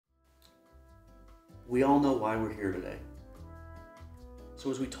We all know why we're here today. So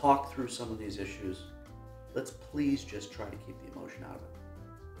as we talk through some of these issues, let's please just try to keep the emotion out of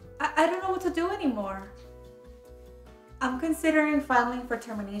it. I don't know what to do anymore. I'm considering filing for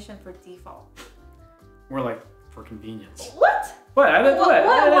termination for default. More like for convenience. What? What? I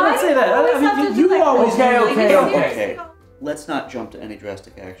didn't say that. I mean, you always Okay. Let's not jump to any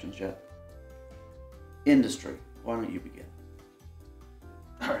drastic actions yet. Industry, why don't you begin?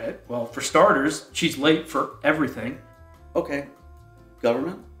 All right. Well, for starters, she's late for everything. Okay.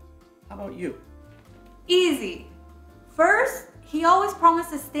 Government, how about you? Easy. First, he always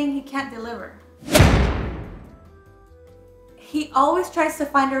promises things he can't deliver. He always tries to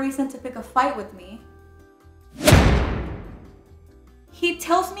find a reason to pick a fight with me. He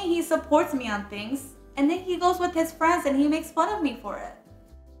tells me he supports me on things, and then he goes with his friends and he makes fun of me for it.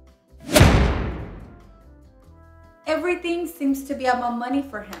 Everything seems to be about money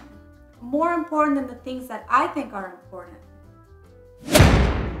for him, more important than the things that I think are important.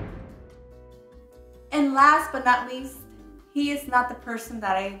 And last but not least, he is not the person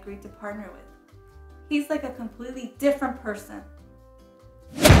that I agreed to partner with. He's like a completely different person.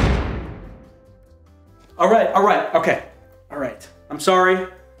 All right, okay. All right. I'm sorry.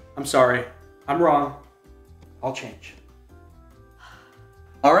 I'm wrong. I'll change.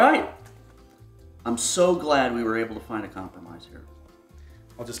 All right. I'm so glad we were able to find a compromise here.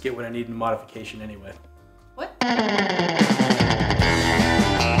 I'll just get what I need in modification anyway. What?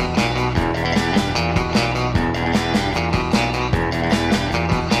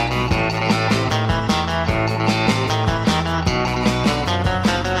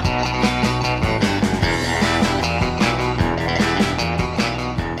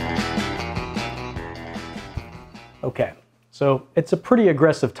 Okay, so it's a pretty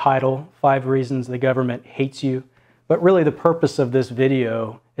aggressive title, 5 Reasons the Government Hates You, but really the purpose of this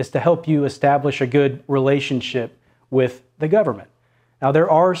video is to help you establish a good relationship with the government. Now, there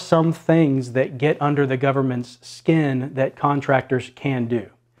are some things that get under the government's skin that contractors can do.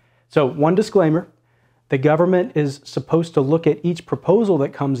 So one disclaimer, the government is supposed to look at each proposal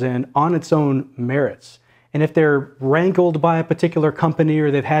that comes in on its own merits. And if they're rankled by a particular company or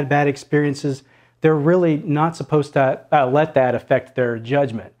they've had bad experiences, they're really not supposed to let that affect their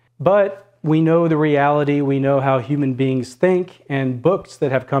judgment. But we know the reality, we know how human beings think, and books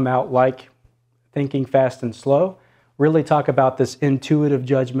that have come out like Thinking Fast and Slow really talk about this intuitive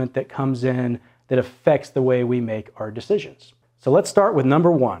judgment that comes in that affects the way we make our decisions. So let's start with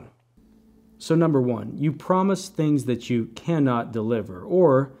number 1. So number 1, you promise things that you cannot deliver,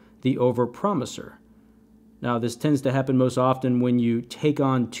 or the overpromiser. Now, this tends to happen most often when you take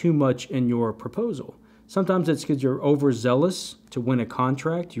on too much in your proposal. Sometimes it's because you're overzealous to win a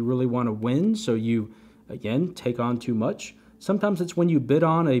contract. You really want to win, so you, again, take on too much. Sometimes it's when you bid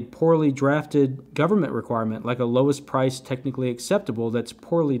on a poorly drafted government requirement, like a lowest price technically acceptable that's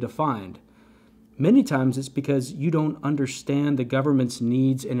poorly defined. Many times it's because you don't understand the government's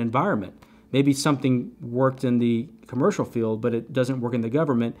needs and environment. Maybe something worked in the commercial field, but it doesn't work in the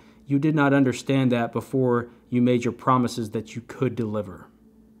government. You did not understand that before you made your promises that you could deliver.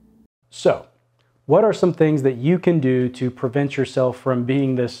 So, what are some things that you can do to prevent yourself from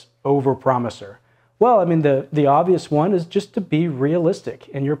being this overpromiser? Well, I mean, the obvious one is just to be realistic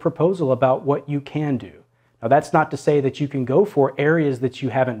in your proposal about what you can do. Now, that's not to say that you can go for areas that you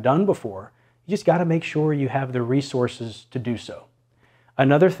haven't done before. You just got to make sure you have the resources to do so.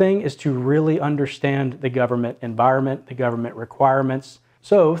 Another thing is to really understand the government environment, the government requirements.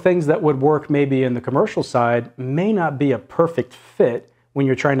 So things that would work maybe in the commercial side may not be a perfect fit when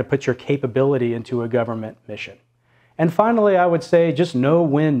you're trying to put your capability into a government mission. And finally, I would say just know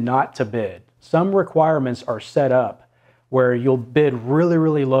when not to bid. Some requirements are set up where you'll bid really,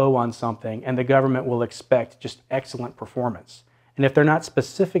 really low on something and the government will expect just excellent performance. And if they're not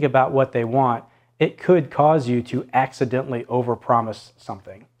specific about what they want, it could cause you to accidentally overpromise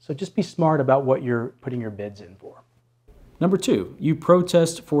something. So just be smart about what you're putting your bids in for. Number 2, you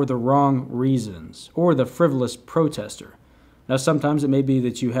protest for the wrong reasons, or the frivolous protester. Now, sometimes it may be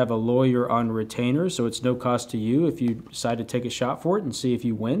that you have a lawyer on retainer, so it's no cost to you if you decide to take a shot for it and see if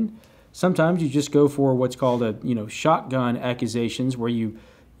you win. Sometimes you just go for what's called a shotgun accusations, where you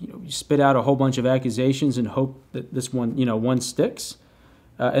spit out a whole bunch of accusations and hope that this one sticks.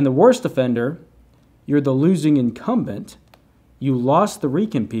 And the worst offender, you're the losing incumbent. You lost the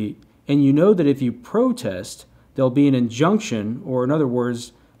recompete, and you know that if you protest, there'll be an injunction, or in other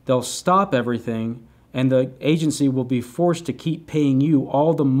words, they'll stop everything, and the agency will be forced to keep paying you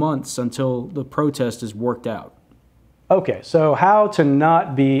all the months until the protest is worked out. Okay, so how to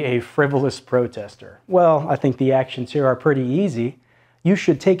not be a frivolous protester? Well, I think the actions here are pretty easy. you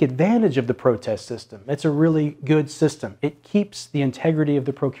should take advantage of the protest system. It's a really good system. It keeps the integrity of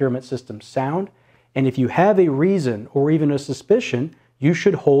the procurement system sound. And if you have a reason or even a suspicion, you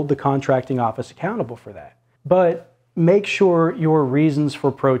should hold the contracting office accountable for that. But make sure your reasons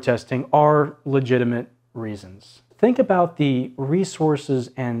for protesting are legitimate reasons. Think about the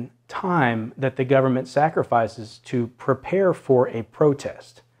resources and time that the government sacrifices to prepare for a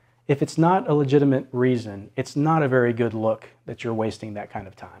protest. If it's not a legitimate reason, it's not a very good look that you're wasting that kind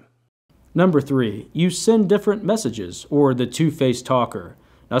of time. Number 3, you send different messages, or the two-faced talker.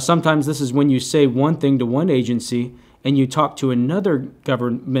 Now, sometimes this is when you say one thing to one agency and you talk to another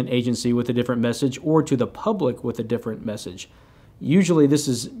government agency with a different message, or to the public with a different message. Usually this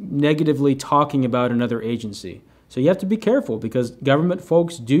is negatively talking about another agency. So you have to be careful, because government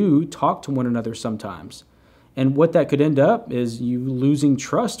folks do talk to one another sometimes. And what that could end up is you losing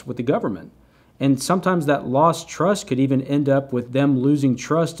trust with the government. And sometimes that lost trust could even end up with them losing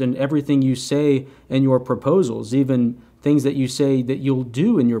trust in everything you say in your proposals, even things that you say that you'll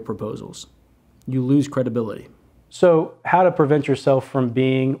do in your proposals. You lose credibility. So how to prevent yourself from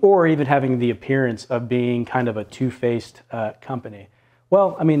being, or even having the appearance of being, kind of a two-faced company?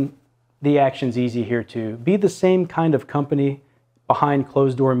 Well, I mean, the action's easy here too. Be the same kind of company behind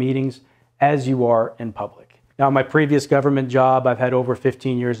closed-door meetings as you are in public. Now, in my previous government job, I've had over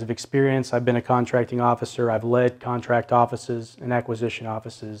 15 years of experience. I've been a contracting officer. I've led contract offices and acquisition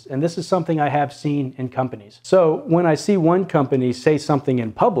offices. And this is something I have seen in companies. So when I see one company say something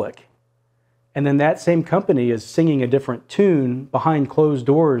in public, and then that same company is singing a different tune behind closed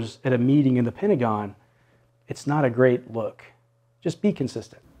doors at a meeting in the Pentagon, it's not a great look. Just be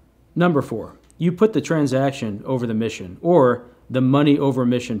consistent. Number 4, you put the transaction over the mission, or the money over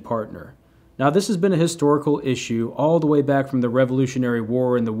mission partner. Now, this has been a historical issue all the way back from the Revolutionary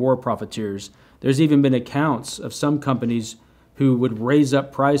War and the war profiteers. There's even been accounts of some companies who would raise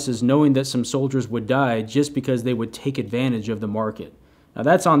up prices knowing that some soldiers would die just because they would take advantage of the market. Now,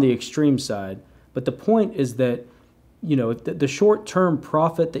 that's on the extreme side, but the point is that, the short-term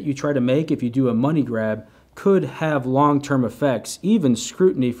profit that you try to make if you do a money grab could have long-term effects, even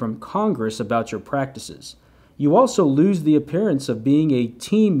scrutiny from Congress about your practices. You also lose the appearance of being a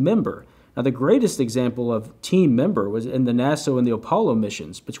team member. Now, the greatest example of team member was in the NASA and the Apollo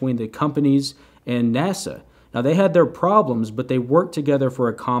missions between the companies and NASA. Now, they had their problems, but they worked together for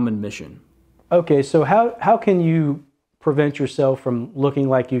a common mission. Okay, so how can you prevent yourself from looking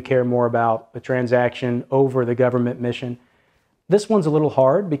like you care more about the transaction over the government mission? This one's a little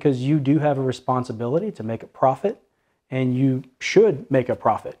hard because you do have a responsibility to make a profit, and you should make a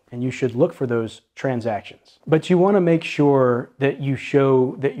profit, and you should look for those transactions. But you want to make sure that you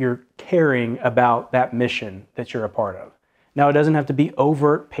show that you're caring about that mission that you're a part of. Now, it doesn't have to be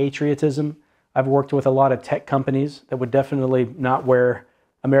overt patriotism. I've worked with a lot of tech companies that would definitely not wear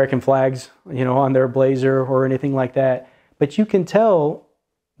American flags, on their blazer or anything like that. But you can tell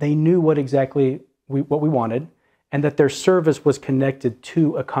they knew what exactly we wanted, and that their service was connected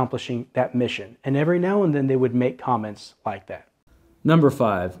to accomplishing that mission. And every now and then they would make comments like that. Number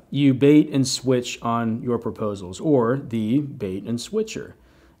 5, you bait and switch on your proposals, or the bait and switcher.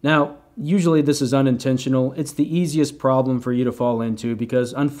 Now, usually this is unintentional. It's the easiest problem for you to fall into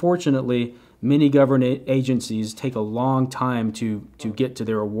because, unfortunately, many government agencies take a long time to get to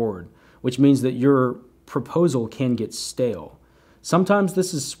their award, which means that your proposal can get stale. Sometimes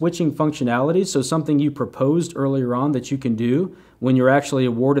this is switching functionality, so something you proposed earlier on that you can do, when you're actually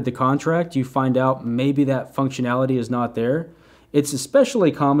awarded the contract, you find out maybe that functionality is not there. It's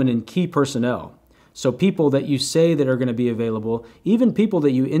especially common in key personnel. So people that you say that are going to be available, even people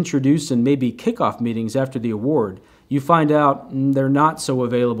that you introduce in maybe kickoff meetings after the award, you find out they're not so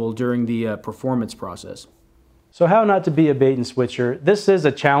available during the performance process. So how not to be a bait and switcher? This is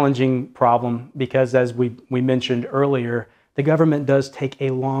a challenging problem because, as we mentioned earlier, the government does take a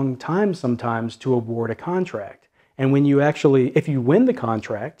long time sometimes to award a contract. And when if you win the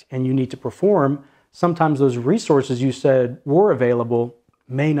contract and you need to perform, sometimes those resources you said were available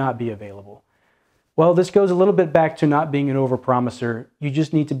may not be available. Well, this goes a little bit back to not being an overpromiser. You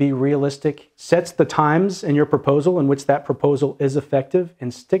just need to be realistic, set the times in your proposal in which that proposal is effective,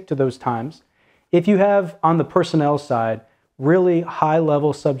 and stick to those times. If you have, on the personnel side, really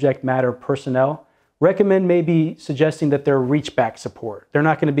high-level subject matter personnel, recommend maybe suggesting that they're reach-back support. They're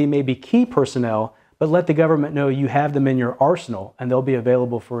not going to be maybe key personnel, but let the government know you have them in your arsenal and they'll be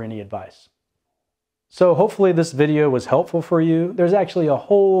available for any advice. So hopefully this video was helpful for you. There's actually a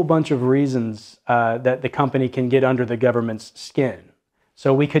whole bunch of reasons that the company can get under the government's skin.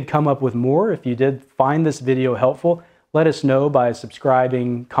 So we could come up with more. If you did find this video helpful, let us know by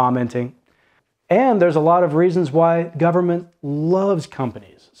subscribing, commenting. And there's a lot of reasons why government loves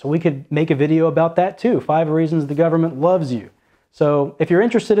companies. So we could make a video about that too. 5 reasons the government loves you. So if you're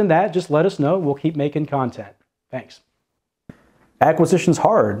interested in that, just let us know. We'll keep making content. Thanks. Acquisition's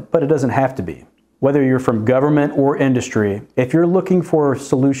hard, but it doesn't have to be. Whether you're from government or industry, if you're looking for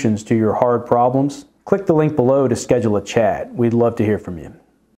solutions to your hard problems, click the link below to schedule a chat. We'd love to hear from you.